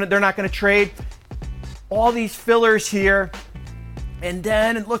 They're not going to trade. All these fillers here, and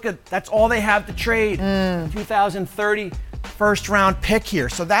then look at that's all they have to trade. 2030 first round pick here.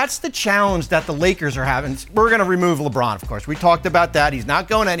 So that's the challenge that the Lakers are having. We're going to remove LeBron, of course. We talked about that. He's not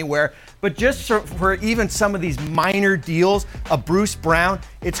going anywhere. But just for even some of these minor deals of Bruce Brown,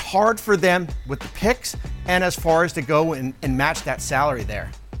 it's hard for them with the picks and as far as to go and match that salary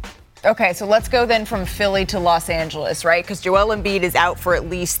there. Okay, so let's go then from Philly to Los Angeles, right? Because Joel Embiid is out for at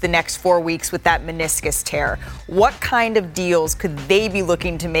least the next 4 weeks with that meniscus tear. What kind of deals could they be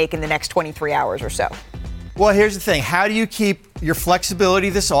looking to make in the next 23 hours or so? Well, here's the thing. How do you keep your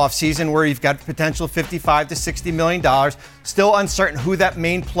flexibility this offseason where you've got potential $55 to $60 million, still uncertain who that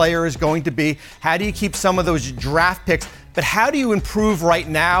main player is going to be? How do you keep some of those draft picks? But how do you improve right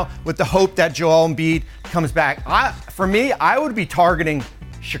now with the hope that Joel Embiid comes back? For me, I would be targeting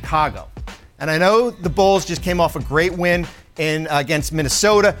Chicago. And I know the Bulls just came off a great win against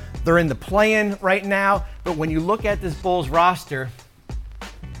Minnesota. They're in the play-in right now. But when you look at this Bulls roster,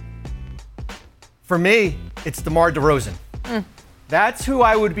 for me, it's DeMar DeRozan. That's who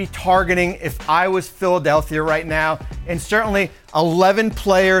I would be targeting if I was Philadelphia right now. And certainly 11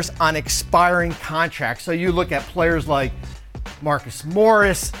 players on expiring contracts. So you look at players like Marcus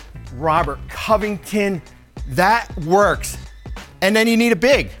Morris, Robert Covington. That works. And then you need a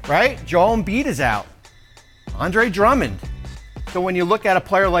big, right? Joel Embiid is out. Andre Drummond. So when you look at a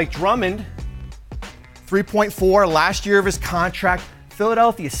player like Drummond, 3.4 last year of his contract,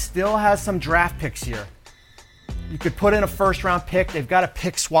 Philadelphia still has some draft picks here. You could put in a first-round pick. They've got a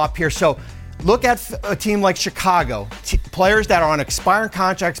pick swap here. So look at a team like Chicago, players that are on expiring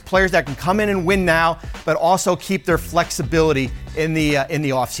contracts, players that can come in and win now, but also keep their flexibility in the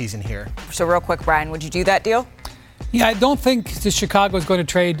offseason here. So real quick, Brian, would you do that deal? Yeah, I don't think Chicago is going to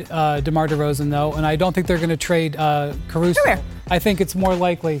trade DeMar DeRozan, though, and I don't think they're going to trade Caruso. I think it's more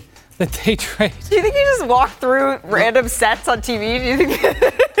likely that they trade. Do you think you just walk through random sets on TV? Do you think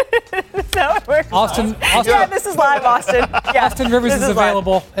that's how it works? Austin, yeah, this is live, Austin. Yeah, Austin Rivers is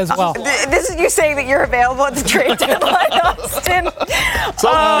available as well. This is you saying that you're available at the trade deadline, Austin.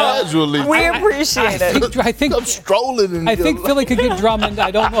 Casually. We appreciate it. I think I'm strolling. I think Philly could get Drummond. I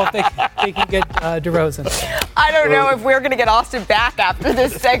don't know if they can get DeRozan. I don't know if we're going to get Austin back after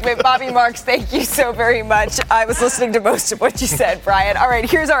this segment. Bobby Marks, thank you so very much. I was listening to most of what you said, Brian. All right,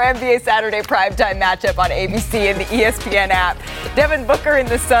 here's our NBA Saturday primetime matchup on ABC and the ESPN app. Devin Booker and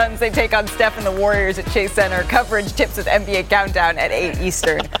the Suns, they take on Steph and the Warriors at Chase Center. Coverage tips with NBA Countdown at 8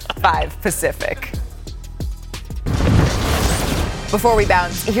 Eastern, 5 Pacific. Before we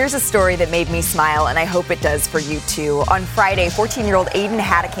bounce, here's a story that made me smile, and I hope it does for you too. On Friday, 14-year-old Aiden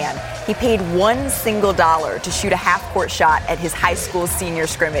Hadakan, he paid $1 single to shoot a half-court shot at his high school senior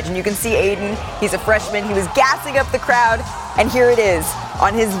scrimmage. And you can see Aiden, he's a freshman, he was gassing up the crowd, and here it is.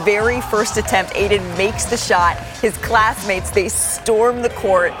 On his very first attempt, Aiden makes the shot. His classmates, they storm the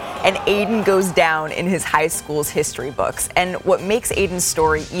court, and Aiden goes down in his high school's history books. And what makes Aiden's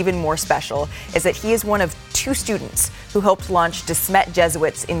story even more special is that he is one of 2 students who helped launch DeSmet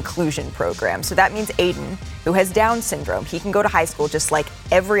Jesuits' inclusion program. So that means Aiden, who has Down syndrome, he can go to high school just like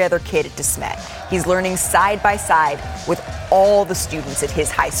every other kid at DeSmet. He's learning side by side with all the students at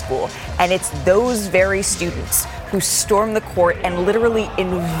his high school. And it's those very students who stormed the court and literally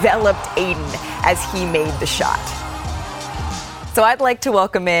enveloped Aiden as he made the shot. So I'd like to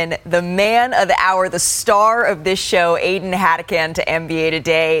welcome in the man of the hour, the star of this show, Aiden Hadakan, to NBA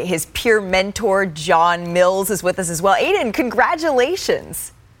Today. His peer mentor, John Mills, is with us as well. Aiden,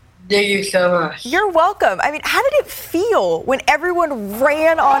 congratulations. Thank you so much. You're welcome. I mean, how did it feel when everyone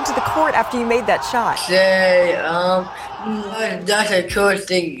ran onto the court after you made that shot? That's the coolest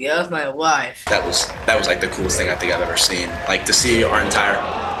thing of my life. That was like the coolest thing I think I've ever seen. Like to see our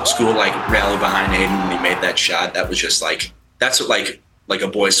entire school like rally behind Aiden when he made that shot. That was just like, that's what like a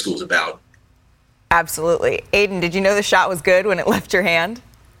boys' school's about. Absolutely. Aiden, did you know the shot was good when it left your hand?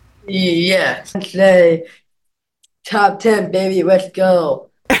 Yeah. Say, top 10, baby, let's go.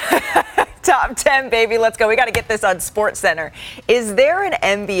 Top 10, baby, let's go. We got to get this on SportsCenter. Is there an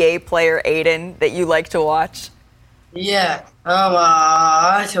NBA player, Aiden, that you like to watch? Yeah.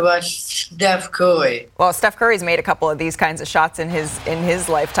 I like to watch Steph Curry. Well, Steph Curry's made a couple of these kinds of shots in his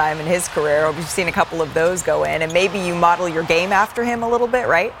lifetime, in his career. We've seen a couple of those go in, and maybe you model your game after him a little bit,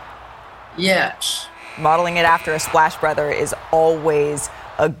 right? Yes. Modeling it after a Splash Brother is always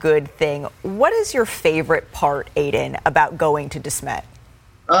a good thing. What is your favorite part, Aiden, about going to DeSmet?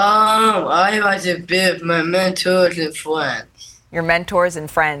 I like to be with my mentors and friends. Your mentors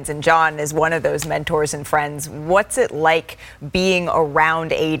and friends, and John is one of those mentors and friends. What's it like being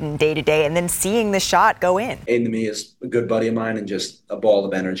around Aiden day to day and then seeing the shot go in? Aiden to me is a good buddy of mine and just a ball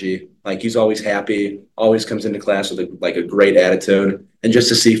of energy. Like he's always happy, always comes into class with a great attitude. And just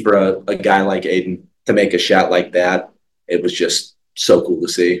to see for a guy like Aiden to make a shot like that, it was just so cool to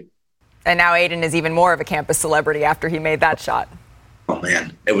see. And now Aiden is even more of a campus celebrity after he made that shot. Oh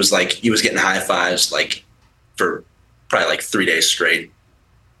man, it was like he was getting high fives like for probably like 3 days straight.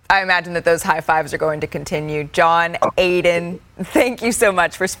 I imagine that those high fives are going to continue. John, Aiden, thank you so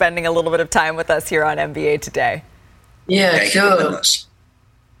much for spending a little bit of time with us here on NBA Today. Yeah, sure.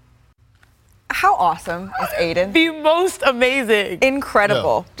 How awesome is Aiden? The most amazing.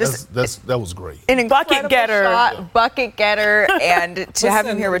 Incredible. Yeah, that was great. An bucket getter. Shot, bucket getter, and to have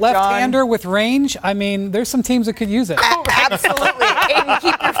him here with John. Left-hander with range. I mean, there's some teams that could use it. Absolutely. Aiden,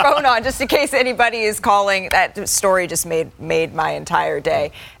 keep your phone on just in case anybody is calling. That story just made my entire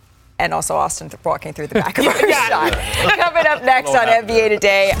day. And also Austin walking through the back of our shot. Coming up next on NBA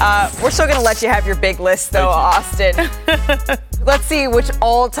Today, we're still going to let you have your big list, though, Austin. Let's see which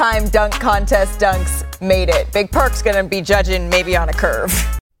all-time dunk contest dunks made it. Big Perk's going to be judging maybe on a curve.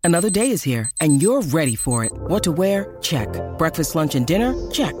 Another day is here, and you're ready for it. What to wear? Check. Breakfast, lunch, and dinner?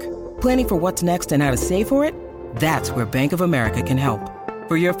 Check. Planning for what's next and how to save for it? That's where Bank of America can help.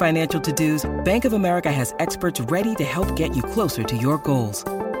 For your financial to-dos, Bank of America has experts ready to help get you closer to your goals.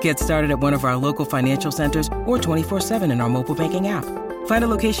 Get started at one of our local financial centers or 24/7 in our mobile banking app. Find a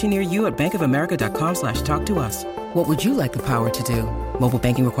location near you at bankofamerica.com/talktous. What would you like the power to do? Mobile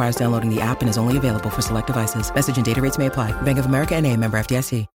banking requires downloading the app and is only available for select devices. Message and data rates may apply. Bank of America NA, member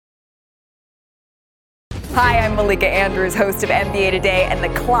FDIC. Hi, I'm Malika Andrews, host of NBA Today, and the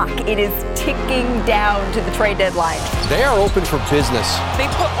clock, it is ticking down to the trade deadline. They are open for business. They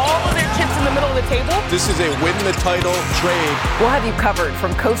put all of their chips in the middle of the table. This is a win the title trade. We'll have you covered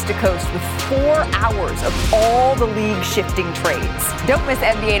from coast to coast with 4 hours of all the league-shifting trades. Don't miss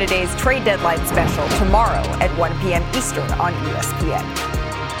NBA Today's trade deadline special tomorrow at 1 p.m. Eastern on ESPN.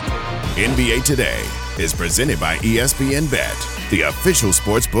 NBA Today is presented by ESPN Bet, the official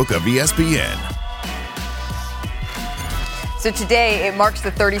sportsbook of ESPN. So today, it marks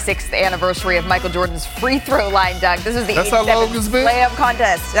the 36th anniversary of Michael Jordan's free throw line dunk. This is the 87th layup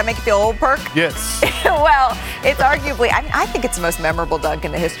contest. Does that make you feel old, Perk? Yes. Well, it's arguably, I think it's the most memorable dunk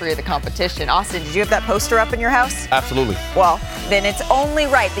in the history of the competition. Austin, did you have that poster up in your house? Absolutely. Well, then it's only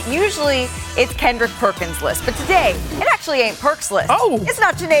right that usually it's Kendrick Perkins' list. But today, it actually ain't Perk's list. Oh. It's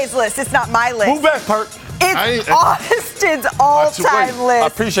not Janae's list. It's not my list. Move back, Perk. It's Austin's all-time list I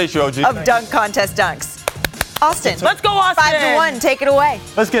appreciate you, OG. of dunk contest dunks. Austin. Let's go, Austin. 5-1. Take it away.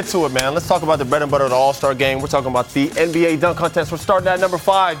 Let's get to it, man. Let's talk about the bread and butter of the All-Star game. We're talking about the NBA dunk contest. We're starting at number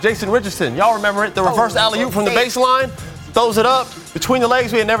 5. Jason Richardson. Y'all remember it? The reverse alley-oop from the baseline. Throws it up. Between the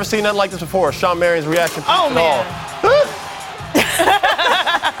legs, we had never seen nothing like this before. Sean Marion's reaction. Oh, man. Go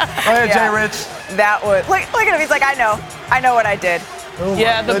ahead, Jay Rich. That was. Look at him. He's like, I know what I did. Oh,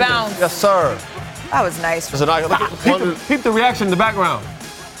 yeah, the bounce. Yes, sir. That was nice. Look at, peep the reaction in the background.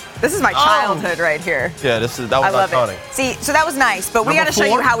 This is my childhood right here. Yeah, that was I love iconic. it. See, so that was nice, but we got to show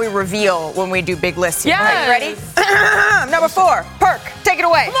you how we reveal when we do big lists. Yeah. Right, ready? Number 4, Perk, take it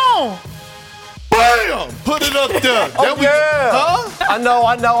away. Come on. Bam! Put it up there. Oh, yeah.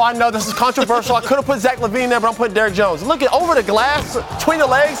 I know. This is controversial. I could have put Zach LaVine there, but I'm putting Derrick Jones. Look at over the glass, between the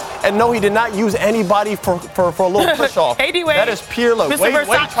legs, and no, he did not use anybody for a little push-off. AD Wade. That is pure love. Wade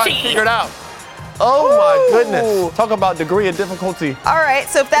trying to figure it out. Oh, my goodness. Talk about degree of difficulty. All right,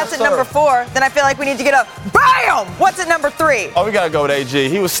 so if that's at number 4, then I feel like we need to get a BAM! What's at number 3? Oh, we got to go with AG.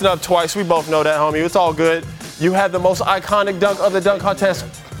 He was snubbed twice. We both know that, homie. It's all good. You had the most iconic dunk of the dunk contest.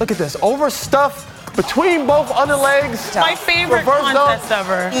 Look at this. Overstuff between both other legs. My favorite contest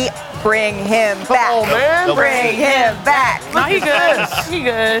ever. Bring him back. Come on, man. Bring him back. No, he good. He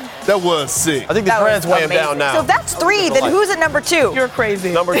good. That was sick. I think the thread's weighing down now. So if that's 3, then who's at number 2? You're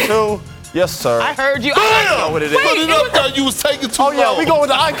crazy. Number 2. Yes, sir. I heard you. I know what it is. Put it up there. You was taking too long. Oh, yeah, we going with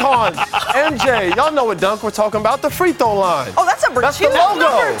the icons. MJ, y'all know what dunk we're talking about. The free throw line. Oh, that's number 2. That's the logo.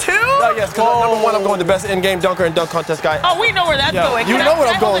 Number 2? Yes, because number 1, I'm going the best in-game dunker and dunk contest guy. Oh, we know where that's going. You know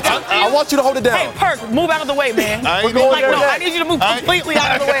what I'm going to. I want you to hold it down. Hey, Perk, move out of the way, man. We're going like, no, I need you to move completely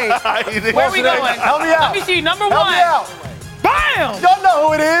out of the way. Where are we going? Help me out. Let me see. Number 1. Help me out. Bam! Y'all know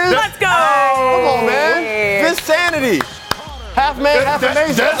who it is. Let's go. Come on, man. This sanity. Half man, half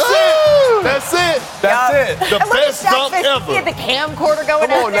amazing. That's it. That's it. That's it. The best dunk He ever. had the camcorder going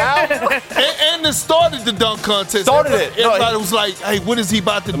Come on now. And it started the dunk contest. Everybody was like, hey, what is he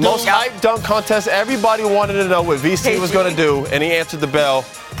about to do? Most hyped dunk contest. Everybody wanted to know what VC was going to do, and he answered the bell.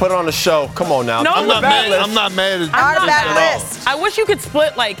 Put it on the show. Come on now. No, I'm not mad at Not a bad list. I wish you could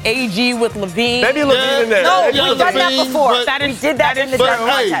split like AG with LaVine. Maybe LaVine in there. No, Maybe we've done that before. We did that in the dunk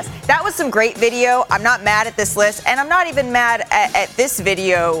hey. contest. That was some great video. I'm not mad at this list, and I'm not even mad at this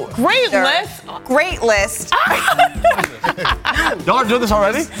video. Great list. Great list. Y'all are doing this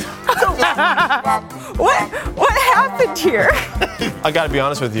already? What happened here? I got to be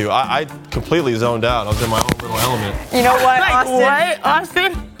honest with you. I completely zoned out. I was in my own little element. You know what, Austin? What,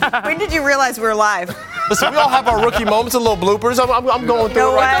 Austin? When did you realize we were live? Listen, we all have our rookie moments and little bloopers. I'm going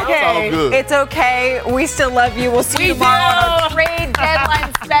through it right now. Okay. It's all good. It's okay. We still love you. We'll see you tomorrow on our trade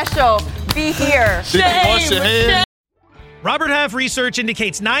deadline special. Be here. Wash your hands. Robert Half research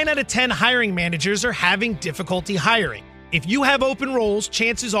indicates 9 out of 10 hiring managers are having difficulty hiring. If you have open roles,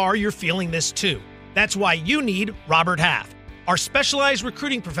 chances are you're feeling this too. That's why you need Robert Half. Our specialized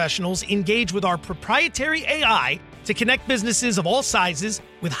recruiting professionals engage with our proprietary AI to connect businesses of all sizes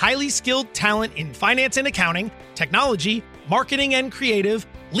with highly skilled talent in finance and accounting, technology, marketing and creative,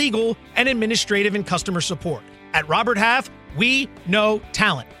 legal, and administrative and customer support. At Robert Half, we know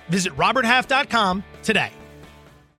talent. Visit roberthalf.com today.